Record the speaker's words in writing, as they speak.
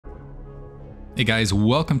Hey guys,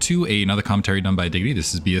 welcome to another commentary done by Diggity.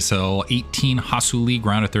 This is BSL 18 Hasuleague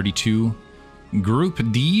round of 32. Group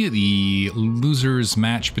D, the losers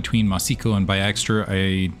match between Masiko and Byextra.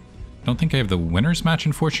 I don't think I have the winners match,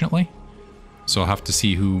 unfortunately. So I'll have to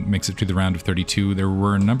see who makes it to the round of 32. There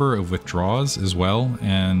were a number of withdrawals as well,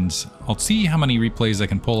 and I'll see how many replays I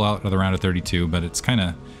can pull out of the round of 32, but it's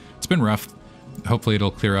been rough. Hopefully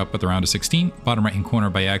it'll clear up at the round of 16. Bottom right hand corner,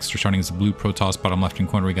 Byextra starting as the blue Protoss. Bottom left hand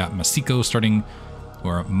corner, we got Masiko starting,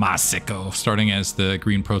 or Masiko starting as the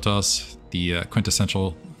green Protoss, the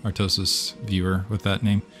quintessential Artosis viewer with that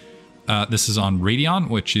name. This is on Radion,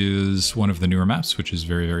 which is one of the newer maps, which is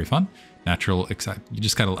very, very fun. Natural, you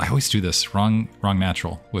just gotta, I always do this, wrong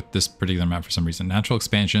natural with this particular map for some reason. Natural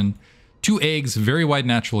expansion, 2 eggs, very wide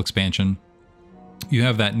natural expansion. You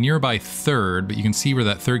have that nearby third, but you can see where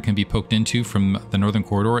that third can be poked into from the northern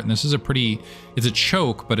corridor. And this is it's a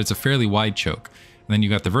choke, but it's a fairly wide choke. And then you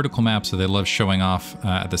got the vertical map, so they love showing off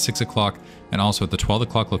at the 6 o'clock and also at the 12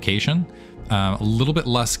 o'clock location. A little bit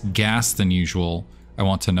less gas than usual, I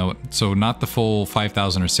want to note. So not the full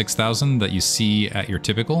 5,000 or 6,000 that you see at your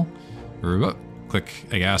typical. Click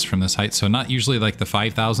a gas from this height. So not usually like the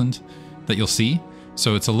 5,000 that you'll see.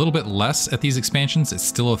 So it's a little bit less at these expansions. It's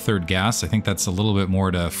still a third gas. I think that's a little bit more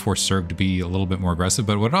to force Zerg to be a little bit more aggressive.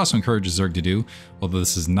 But what it also encourages Zerg to do, although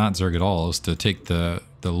this is not Zerg at all, is to take the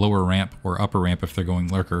lower ramp or upper ramp if they're going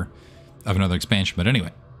lurker of another expansion. But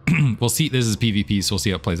anyway, we'll see. This is PvP, so we'll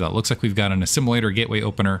see how it plays out. Looks like we've got an assimilator gateway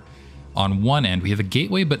opener on one end. We have a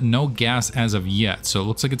gateway, but no gas as of yet. So it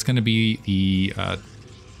looks like it's going to be the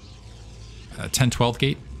 10-12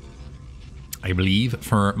 gate, I believe,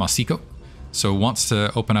 for Masiko. So wants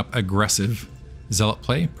to open up aggressive zealot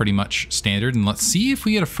play, pretty much standard. And let's see if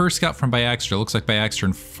we get a first scout from Byextra. Looks like Byextra,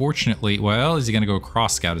 unfortunately, well, is he going to go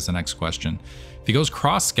cross scout is the next question. If he goes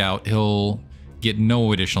cross scout, he'll get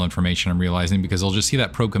no additional information, I'm realizing, because he'll just see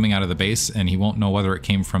that probe coming out of the base and he won't know whether it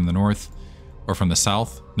came from the north or from the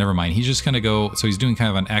south. Never mind. He's just going to go, so he's doing kind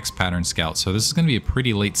of an X pattern scout. So this is going to be a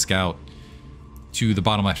pretty late scout to the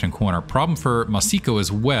bottom left hand corner. Problem for Masiko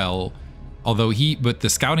as well. Although but the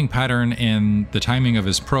scouting pattern and the timing of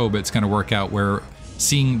his probe, it's going to work out where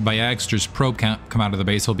seeing Byextra's probe come out of the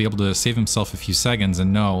base, he'll be able to save himself a few seconds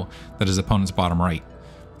and know that his opponent's bottom right.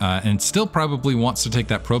 And still probably wants to take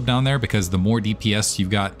that probe down there because the more DPS you've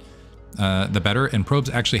got, the better. And probes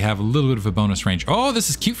actually have a little bit of a bonus range. Oh, this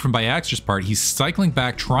is cute from Byextra's part. He's cycling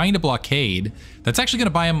back, trying to blockade. That's actually going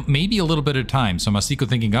to buy him maybe a little bit at a time. So Masiko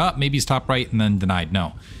thinking, maybe he's top right, and then denied.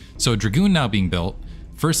 No. So Dragoon now being built.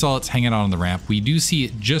 First zealots hanging out on the ramp. We do see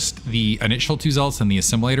just the initial 2 zealots and the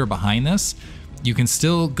assimilator behind this. You can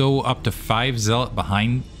still go up to 5 zealot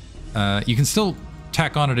behind. You can still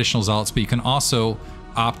tack on additional zealots, but you can also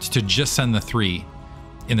opt to just send the 3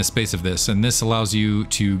 in the space of this. And this allows you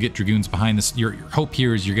to get Dragoons behind this. Your hope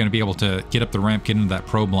here is you're going to be able to get up the ramp, get into that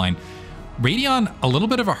probe line. Radion, a little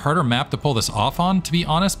bit of a harder map to pull this off on, to be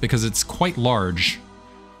honest, because it's quite large.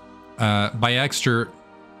 Byextra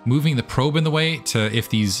moving the probe in the way to, if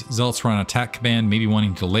these zealots run an attack command, maybe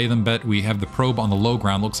wanting to delay them, but we have the probe on the low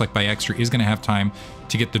ground. Looks like Byextra is going to have time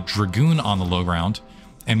to get the Dragoon on the low ground.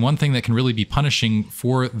 And one thing that can really be punishing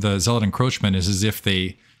for the zealot encroachment is if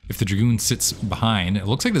the Dragoon sits behind. It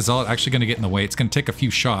looks like the zealot actually going to get in the way. It's going to take a few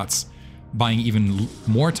shots, buying even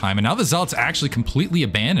more time. And now the zealot's actually completely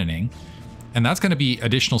abandoning. And that's going to be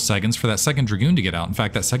additional seconds for that second Dragoon to get out. In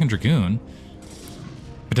fact, that second Dragoon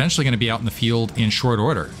potentially going to be out in the field in short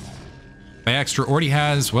order. Byextra already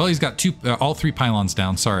has, well, he's got all 3 pylons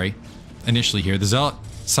down, sorry, initially here. The zealot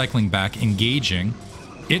cycling back, engaging.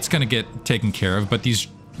 It's going to get taken care of, but these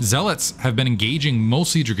zealots have been engaging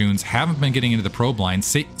mostly Dragoons, haven't been getting into the probe line.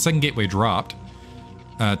 Second gateway dropped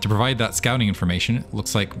to provide that scouting information. It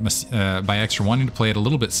looks like Byextra wanting to play it a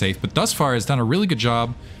little bit safe, but thus far has done a really good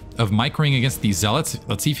job of microing against these zealots.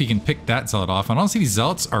 Let's see if he can pick that zealot off. And honestly, these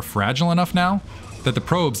zealots are fragile enough now that the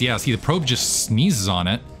probes, yeah, see the probe just sneezes on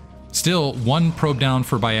it. Still, 1 probe down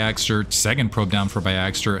for Byextra, second probe down for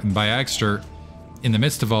Byextra, and Byextra, in the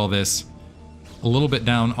midst of all this, a little bit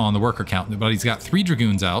down on the worker count, but he's got 3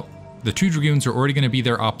 Dragoons out. The 2 Dragoons are already going to be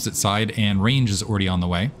their opposite side, and range is already on the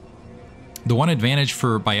way. The one advantage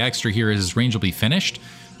for Byextra here is his range will be finished.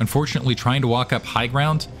 Unfortunately, trying to walk up high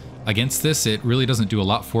ground against this, it really doesn't do a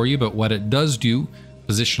lot for you, but what it does do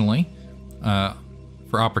positionally,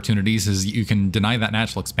 for opportunities is you can deny that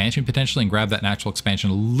natural expansion potentially and grab that natural expansion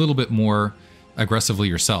a little bit more aggressively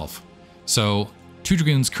yourself. So 2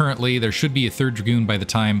 Dragoons currently, there should be a 3rd Dragoon by the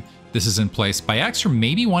time this is in place. Byextra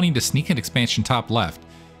maybe wanting to sneak an expansion top left.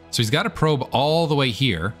 So he's got a probe all the way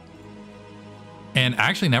here. And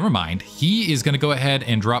actually, never mind. He is going to go ahead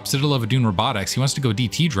and drop Citadel of Adun Robotics. He wants to go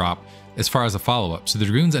DT drop as far as a follow-up. So the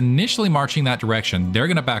Dragoons initially marching that direction. They're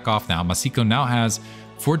going to back off now. Masiko now has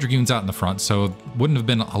 4 Dragoons out in the front, so wouldn't have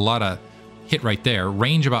been a lot of hit right there.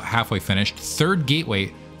 Range about halfway finished. 3rd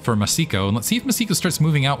gateway for Masiko. And let's see if Masiko starts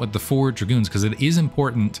moving out with the 4 Dragoons, because it is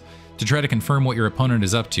important to try to confirm what your opponent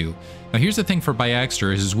is up to. Now here's the thing for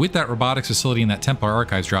Byagster is with that robotics facility and that Templar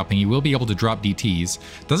Archives dropping, you will be able to drop DTs.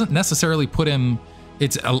 Doesn't necessarily put him,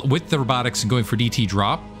 it's with the robotics and going for DT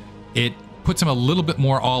drop, it puts him a little bit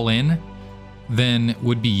more all in than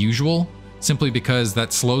would be usual, simply because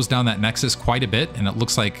that slows down that Nexus quite a bit, and it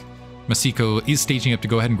looks like Masiko is staging up to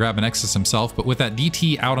go ahead and grab a Nexus himself. But with that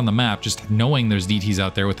DT out on the map, just knowing there's DTs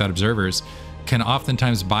out there without observers can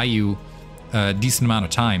oftentimes buy you a decent amount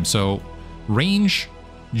of time. So range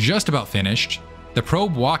just about finished. The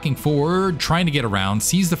probe walking forward, trying to get around,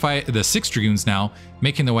 sees the 6 Dragoons now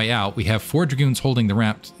making their way out. We have 4 Dragoons holding the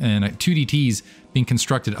ramp and 2 DTs being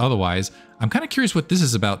constructed otherwise. I'm kind of curious what this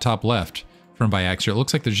is about top left from Byagster. It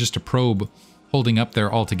looks like there's just a probe holding up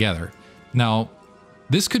there altogether. Now,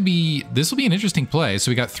 this will be an interesting play.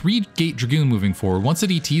 So we got 3 Gate Dragoon moving forward. Once the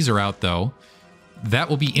DTs are out though, that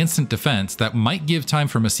will be instant defense. That might give time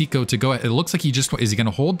for Masiko to go. It looks like is he going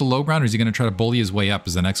to hold the low ground, or is he going to try to bully his way up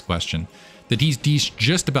is the next question. The DT's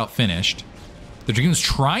just about finished. The Dragoon's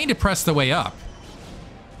trying to press the way up.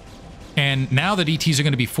 And now the DTs are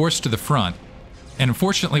going to be forced to the front. And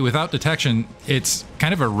unfortunately, without detection, it's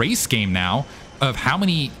kind of a race game now of how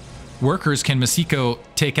many workers can Masiko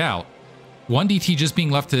take out. 1 DT just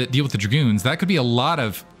being left to deal with the Dragoons. That could be a lot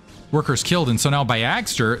of workers killed. And so now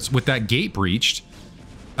Byagster, with that gate breached,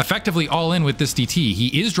 effectively all in with this DT.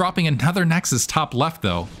 He is dropping another Nexus top left,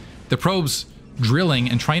 though. The probes drilling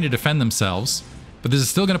and trying to defend themselves. But this is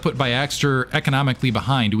still going to put Byagster economically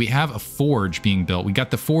behind. We have a forge being built. We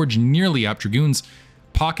got the forge nearly up. Dragoons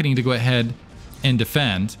pocketing to go ahead and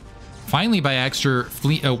defend. Finally,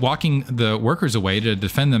 Byagster walking the workers away to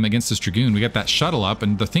defend them against this Dragoon. We got that shuttle up,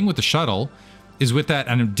 and the thing with the shuttle is with that,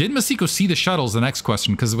 and did Masiko see the shuttle is the next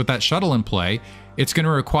question, because with that shuttle in play, it's going to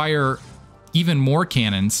require even more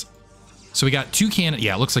cannons. So we got 2 cannons.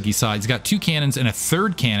 Yeah, it looks like he saw it. He's got 2 cannons and a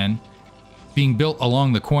 3rd cannon being built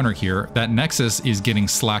along the corner here. That Nexus is getting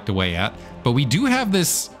slacked away at, but we do have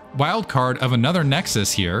this wild card of another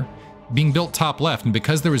Nexus here being built top left, and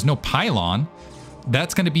because there is no pylon,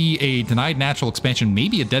 that's going to be a denied natural expansion,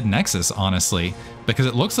 maybe a dead Nexus, honestly, because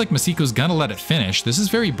it looks like Masiko's going to let it finish. This is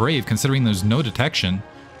very brave considering there's no detection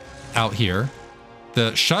out here.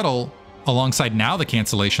 The shuttle alongside now the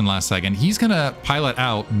cancellation last second, he's going to pilot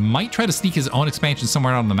out, might try to sneak his own expansion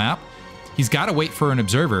somewhere out on the map. He's got to wait for an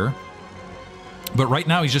observer, but right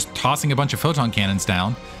now he's just tossing a bunch of photon cannons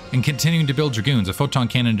down and continuing to build Dragoons, a photon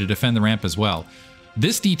cannon to defend the ramp as well.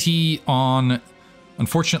 This DT on,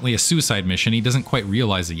 unfortunately, a suicide mission. He doesn't quite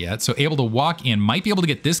realize it yet. So able to walk in, might be able to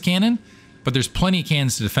get this cannon, but there's plenty of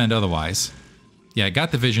cannons to defend otherwise. Yeah,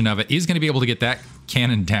 got the vision of it. Is going to be able to get that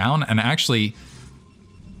cannon down, and actually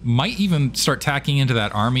might even start tacking into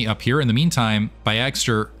that army up here. In the meantime,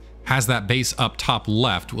 Byagster has that base up top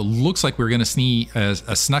left. Well, looks like we're going to see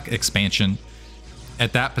a snuck expansion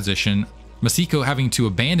at that position. Masiko having to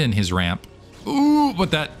abandon his ramp. Ooh, but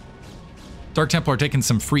that Dark Templar taking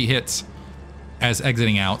some free hits as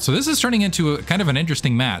exiting out. So this is turning into a kind of an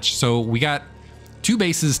interesting match. So we got 2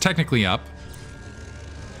 bases technically up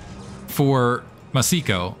for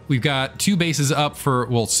Masiko. We've got 2 bases up for,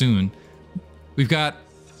 well, soon. We've got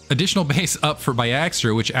additional base up for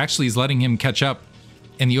Byagster, which actually is letting him catch up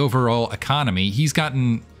in the overall economy. He's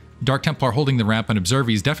gotten Dark Templar holding the ramp and observe.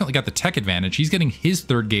 He's definitely got the tech advantage. He's getting his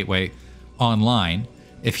 3rd gateway online.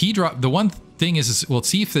 If he dropped, the one thing is we'll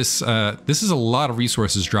see if this this is a lot of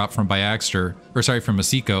resources dropped from Byagster, or sorry, from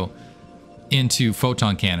Masiko into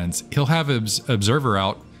photon cannons. He'll have observer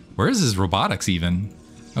out. Where is his robotics even?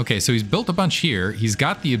 Okay, so he's built a bunch here. He's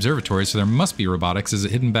got the observatory, so there must be robotics. Is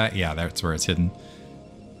it hidden back? Yeah, that's where it's hidden.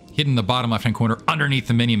 Hidden in the bottom left-hand corner underneath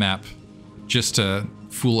the mini-map, just to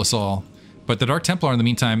fool us all. But the Dark Templar, in the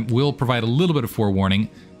meantime, will provide a little bit of forewarning.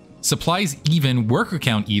 Supplies even, worker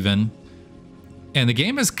count even. And the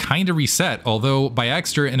game is kind of reset, although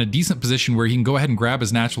Byagster in a decent position where he can go ahead and grab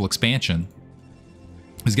his natural expansion.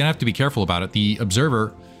 He's going to have to be careful about it. The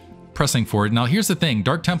Observer pressing forward. Now, here's the thing.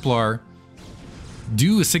 Dark Templar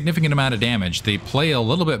do a significant amount of damage. They play a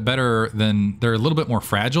little bit better than... They're a little bit more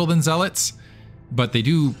fragile than Zealots, but they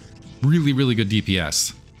do really, really good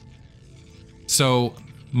DPS. So,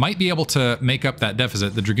 might be able to make up that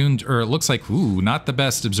deficit. The Dragoon, or it looks like, ooh, not the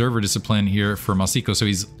best Observer discipline here for Masiko, so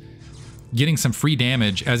he's getting some free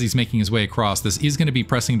damage as he's making his way across. This is going to be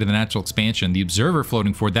pressing to the natural expansion. The Observer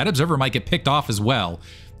floating forward. That Observer might get picked off as well.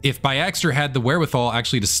 If Byaxter had the wherewithal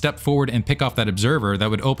actually to step forward and pick off that Observer, that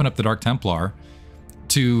would open up the Dark Templar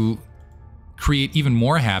to create even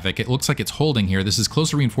more havoc. It looks like it's holding here. This is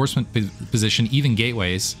closer reinforcement position, even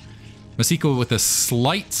gateways. Masiko with a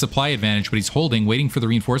slight supply advantage, but he's holding, waiting for the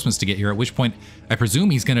reinforcements to get here, at which point I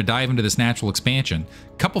presume he's going to dive into this natural expansion.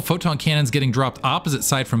 Couple photon cannons getting dropped opposite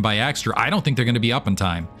side from Byaxter. I don't think they're going to be up in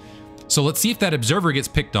time. So let's see if that Observer gets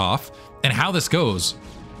picked off and how this goes.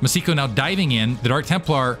 Masiko now diving in, the Dark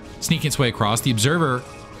Templar sneaking its way across, the Observer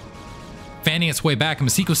fanning its way back, and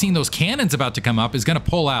Masiko seeing those cannons about to come up is going to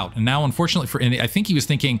pull out. And now, unfortunately for, and I think he was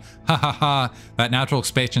thinking, ha ha ha, that natural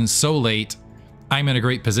expansion's so late, I'm in a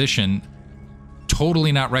great position,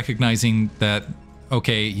 totally not recognizing that,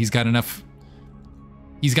 okay, he's got enough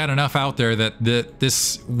out there that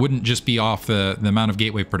this wouldn't just be off the amount of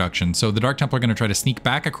gateway production. So the Dark Templar are going to try to sneak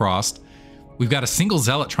back across. We've got a single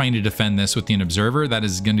Zealot trying to defend this with the Observer. That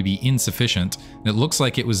is going to be insufficient. And it looks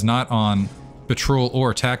like it was not on patrol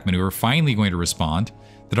or attack maneuver. Finally going to respond.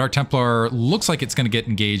 The Dark Templar looks like it's going to get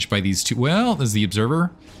engaged by these two. Well, there's the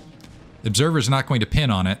Observer. The Observer's not going to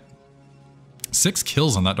pin on it. 6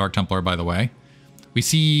 kills on that Dark Templar, by the way. We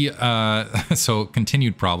see, so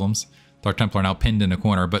continued problems. Dark Templar now pinned in a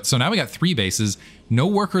corner. But so now we got 3 bases. No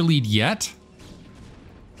worker lead yet.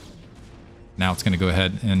 Now it's going to go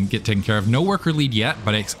ahead and get taken care of. No worker lead yet,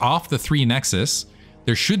 but it's off the 3 Nexus.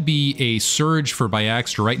 There should be a surge for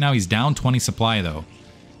Byaxter. Right now he's down 20 supply, though.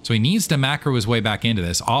 So he needs to macro his way back into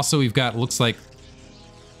this. Also, we've got, looks like,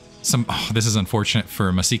 some... Oh, this is unfortunate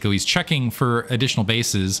for Masiko. He's checking for additional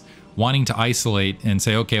bases, wanting to isolate and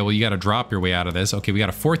say, okay, well, you got to drop your way out of this. Okay, we got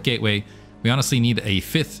a 4th gateway. We honestly need a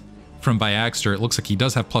 5th from Byaxter. It looks like he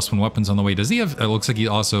does have +1 weapons on the way. Does he have... It looks like he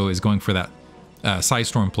also is going for that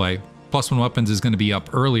Psystorm play. +1 weapons is going to be up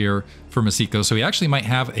earlier for Masiko, so he actually might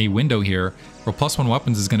have a window here where +1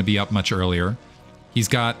 weapons is going to be up much earlier. He's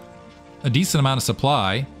got a decent amount of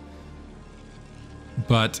supply,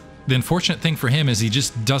 but the unfortunate thing for him is he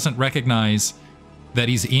just doesn't recognize that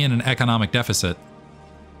he's in an economic deficit.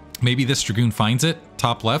 Maybe this Dragoon finds it,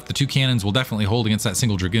 top left. The 2 cannons will definitely hold against that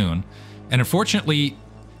single Dragoon. And unfortunately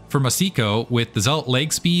for Masiko, with the Zealot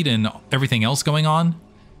leg speed and everything else going on,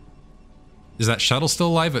 is that shuttle still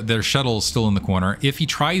alive? Their shuttle's still in the corner. If he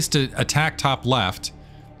tries to attack top left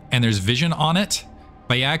and there's vision on it,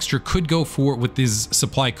 Byaxter could go for, with his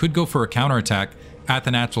supply, could go for a counterattack at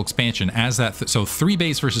the natural expansion as that. So 3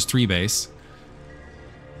 base versus 3 base.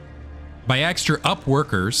 Byaxter up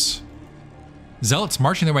workers. Zealots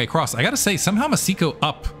marching their way across. I gotta say, somehow Masiko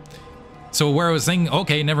up. So where I was saying,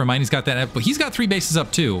 okay, never mind, he's got that, but he's got 3 bases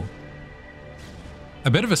up too.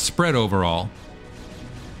 A bit of a spread overall.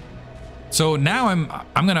 So now I'm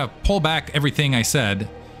gonna pull back everything I said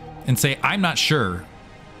and say I'm not sure.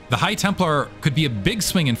 The High Templar could be a big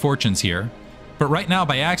swing in fortunes here, but right now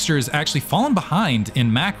Byaxter is actually fallen behind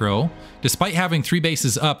in macro, despite having 3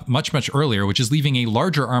 bases up much earlier, which is leaving a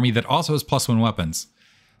larger army that also has +1 weapons.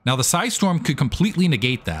 Now the Psystorm could completely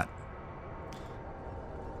negate that.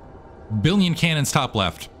 Billion cannons top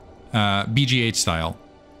left, BGH style.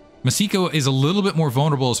 Masiko is a little bit more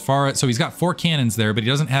vulnerable as far as, so he's got 4 cannons there, but he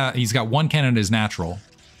doesn't have, he's got 1 cannon as natural.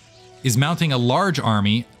 Is mounting a large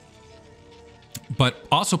army, but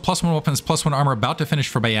also +1 weapons, +1 armor about to finish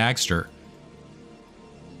for Byaxter.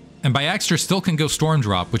 And Byaxter still can go Storm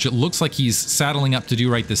Drop, which it looks like he's saddling up to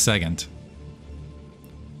do right this second.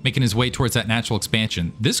 Making his way towards that natural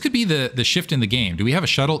expansion. This could be the shift in the game. Do we have a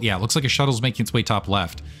shuttle? Yeah, it looks like a shuttle's making its way top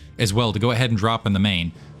left as well to go ahead and drop in the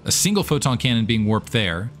main. A single photon cannon being warped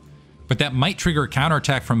there. But that might trigger a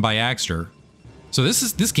counterattack from Byaxter. So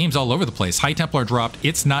this game's all over the place. High Templar dropped.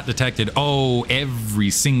 It's not detected. Oh, every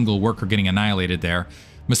single worker getting annihilated there.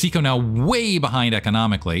 Masiko now way behind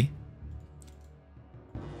economically.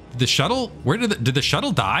 The shuttle? Where did the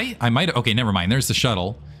shuttle die? I might... Okay, never mind. There's the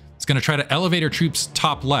shuttle. It's going to try to elevate her troops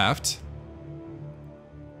top left.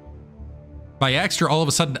 Byaxter all of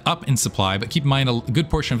a sudden up in supply, but keep in mind a good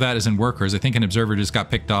portion of that is in workers. I think an Observer just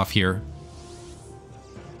got picked off here.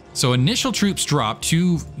 So initial troops dropped.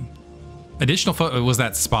 2 additional... Was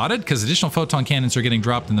that spotted? Because additional photon cannons are getting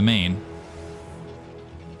dropped in the main.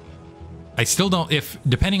 I still don't...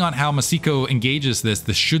 Depending on how Masiko engages this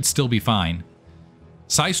should still be fine.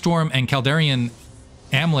 Psystorm and Caldarian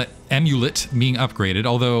Amulet being upgraded,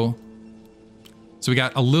 although... So we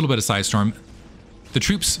got a little bit of Psystorm. The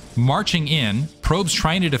troops marching in. Probes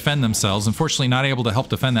trying to defend themselves. Unfortunately not able to help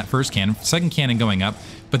defend that first cannon. Second cannon going up.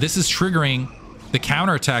 But this is triggering the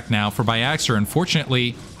counterattack now for Byaxter.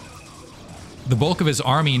 Unfortunately, the bulk of his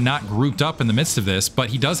army not grouped up in the midst of this, but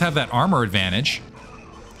he does have that armor advantage.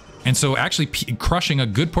 And so actually crushing a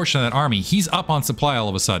good portion of that army. He's up on supply all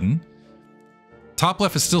of a sudden. Top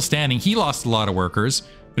left is still standing. He lost a lot of workers,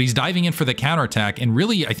 but he's diving in for the counterattack. And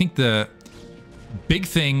really, I think the big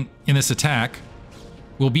thing in this attack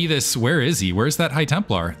will be this. Where is he? Where's that High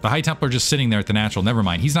Templar? The High Templar just sitting there at the natural. Never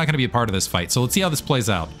mind. He's not going to be a part of this fight. So let's see how this plays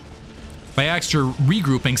out. Biaxter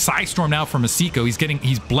regrouping. Psystorm now for Masiko.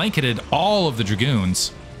 He's blanketed all of the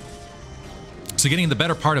Dragoons. So getting the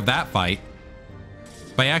better part of that fight.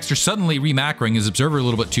 Biaxter suddenly remacroing his Observer a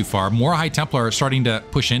little bit too far. More High Templar are starting to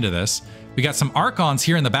push into this. We got some Archons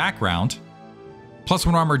here in the background.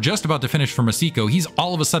 +1 armor just about to finish for Masiko. He's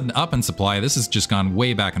all of a sudden up in supply. This has just gone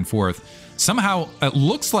way back and forth. Somehow, it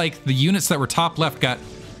looks like the units that were top left got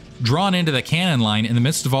drawn into the cannon line in the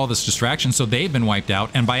midst of all this distraction, so they've been wiped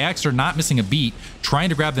out. And Biaxter not missing a beat, trying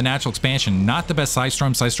to grab the natural expansion. Not the best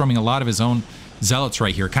Psystorm. Psystorming a lot of his own Zealots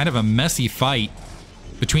right here. Kind of a messy fight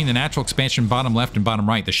between the natural expansion bottom left and bottom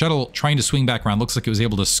right. The shuttle trying to swing back around. Looks like it was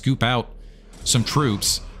able to scoop out some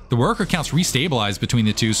troops. The worker counts restabilized between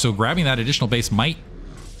the two, so grabbing that additional base might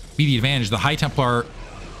be the advantage. The High Templar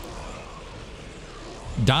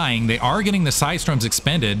dying. They are getting the Psystorms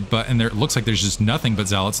expended, and it looks like there's just nothing but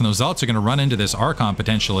Zealots, and those Zealots are going to run into this Archon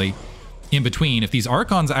potentially in between. If these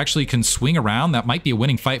Archons actually can swing around, that might be a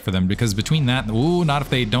winning fight for them, because between that, ooh, not if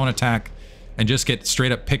they don't attack and just get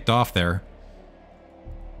straight up picked off there.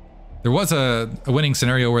 There was a winning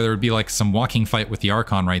scenario where there would be like some walking fight with the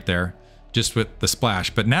Archon right there, just with the splash.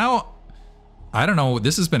 But now, I don't know,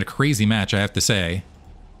 this has been a crazy match, I have to say.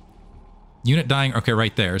 Unit dying, okay,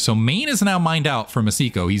 right there. So main is now mined out for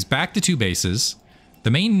Masiko. He's back to 2 bases. The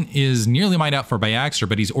main is nearly mined out for Biaxter,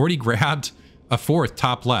 but he's already grabbed a 4th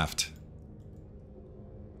top left.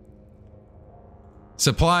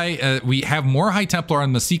 Supply, we have more High Templar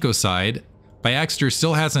on Masiko's side. Biaxter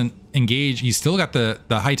still hasn't engaged. He's still got the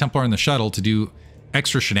High Templar in the shuttle to do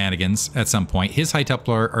extra shenanigans at some point. His High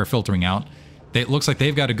Templar are filtering out. It looks like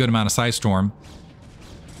they've got a good amount of Psystorm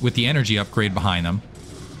with the energy upgrade behind them.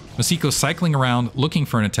 Masiko's cycling around looking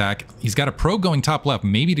for an attack. He's got a probe going top left,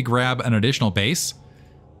 maybe to grab an additional base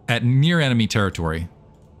at near enemy territory.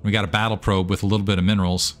 We got a battle probe with a little bit of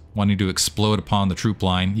minerals wanting to explode upon the troop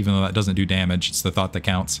line, even though that doesn't do damage. It's the thought that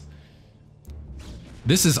counts.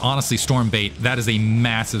 This is honestly storm bait. That is a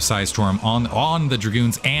massive size storm on the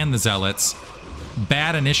Dragoons and the Zealots.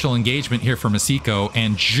 Bad initial engagement here for Masiko,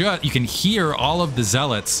 and you can hear all of the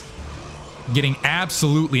Zealots getting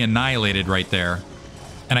absolutely annihilated right there.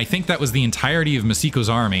 And I think that was the entirety of Masiko's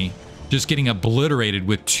army just getting obliterated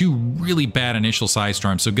with 2 really bad initial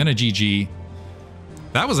Psystorms. So gonna GG.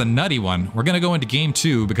 That was a nutty one. We're gonna go into game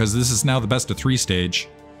 2 because this is now the best of 3 stage.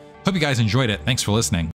 Hope you guys enjoyed it. Thanks for listening.